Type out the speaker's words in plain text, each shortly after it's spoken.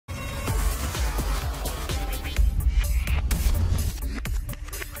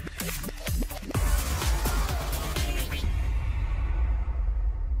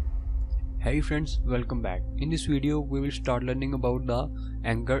Hey friends, welcome back. In this video we will start learning about the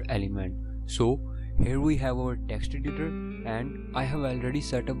anchor element. So here we have our text editor and I have already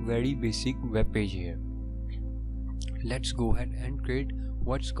set up very basic web page here. Let's go ahead and create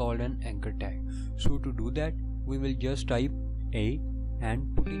what's called an anchor tag. So to do that we will just type A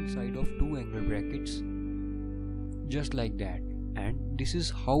and put inside of two angle brackets just like that, and this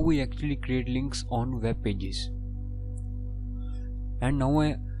is how we actually create links on web pages. And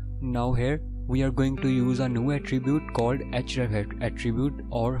now here we are going to use a new attribute called href attribute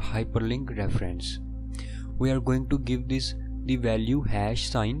or hyperlink reference. We are going to give this the value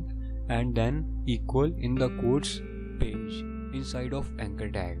 #sign and then equal in the quotes page inside of anchor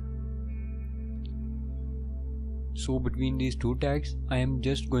tag. So between these two tags I am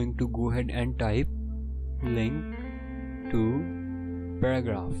just going to go ahead and type link to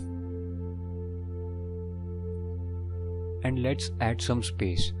paragraph, and let's add some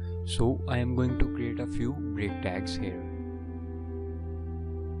space. So I am going to create a few break tags here.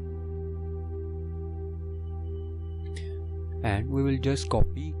 And we will just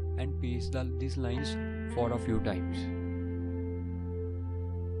copy and paste these lines for a few times.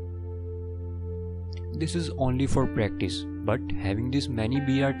 This is only for practice, but having this many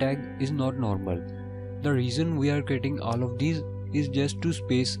BR tag is not normal. The reason we are creating all of these is just to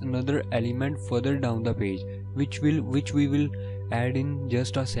space another element further down the page, which we will add in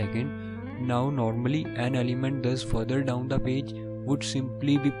just a second. Now normally an element thus further down the page would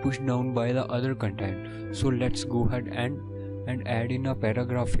simply be pushed down by the other content. So let's go ahead and add in a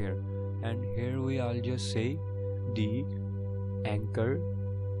paragraph here, and here I'll just say the anchor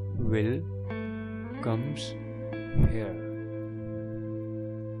will comes here.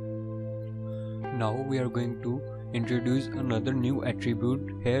 Now we are going to introduce another new attribute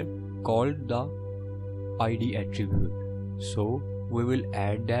here called the ID attribute. So we will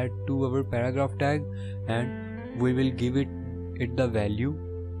add that to our paragraph tag and we will give it the value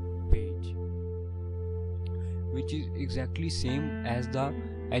page, which is exactly same as the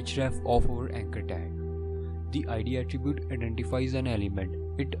href of our anchor tag. The ID attribute identifies an element.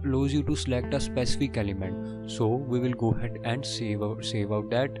 It allows you to select a specific element. So we will go ahead and save out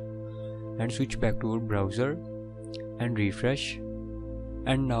that and switch back to our browser and refresh.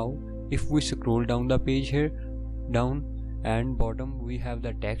 And now if we scroll down the page here, down and bottom we have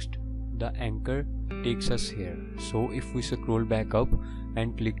the text. The anchor takes us here. So if we scroll back up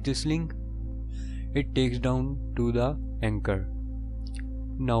and click this link, it takes down to the anchor.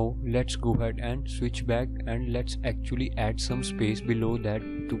 Now let's go ahead and switch back and let's actually add some space below that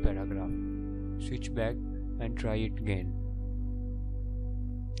to paragraph. Switch back and try it again.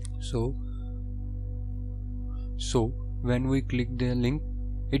 So when we click the link,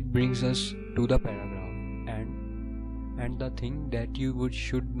 it brings us to the paragraph, and the thing that you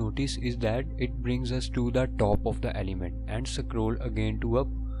should notice is that it brings us to the top of the element, and scroll again to up.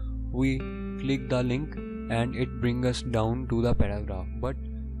 We click the link and it brings us down to the paragraph. But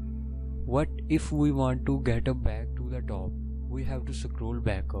what if we want to get up back to the top? We have to scroll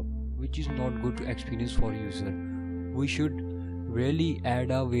back up, which is not good experience for user. We should really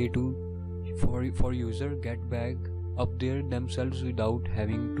add a way to for user get back up there themselves without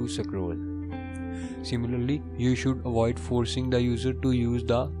having to scroll. Similarly, you should avoid forcing the user to use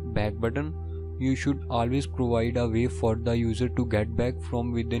the back button. You should always provide a way for the user to get back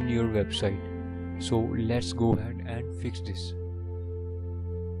from within your website. So let's go ahead and fix this.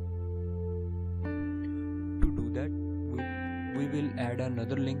 To do that, we will add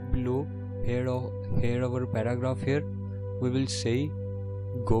another link below here our paragraph here. We will say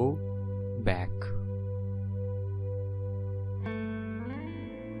go back,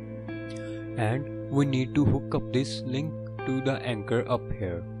 and we need to hook up this link to the anchor up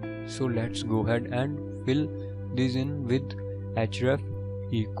here. So let's go ahead and fill this in with href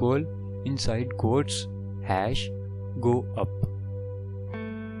equal inside quotes #go up.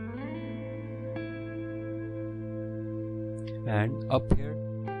 And up here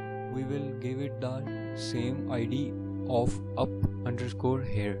we will give it the same ID of up underscore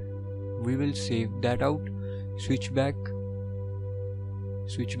here. We will save that out, switch back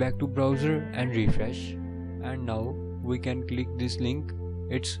to browser and refresh, and now we can click this link.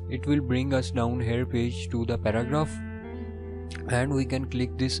 It will bring us down here page to the paragraph, and we can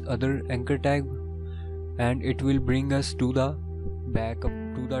click this other anchor tag and it will bring us to the back up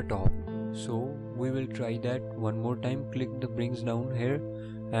to the top. So we will try that one more time. Click the brings down here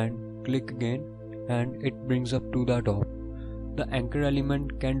and click again and it brings up to the top. The anchor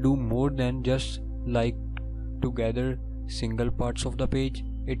element can do more than just like together single parts of the page.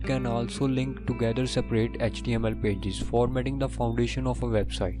 It can also link together separate HTML pages, formatting the foundation of a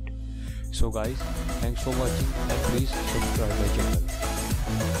website. So guys, thanks for watching and please subscribe my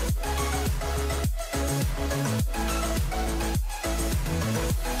channel.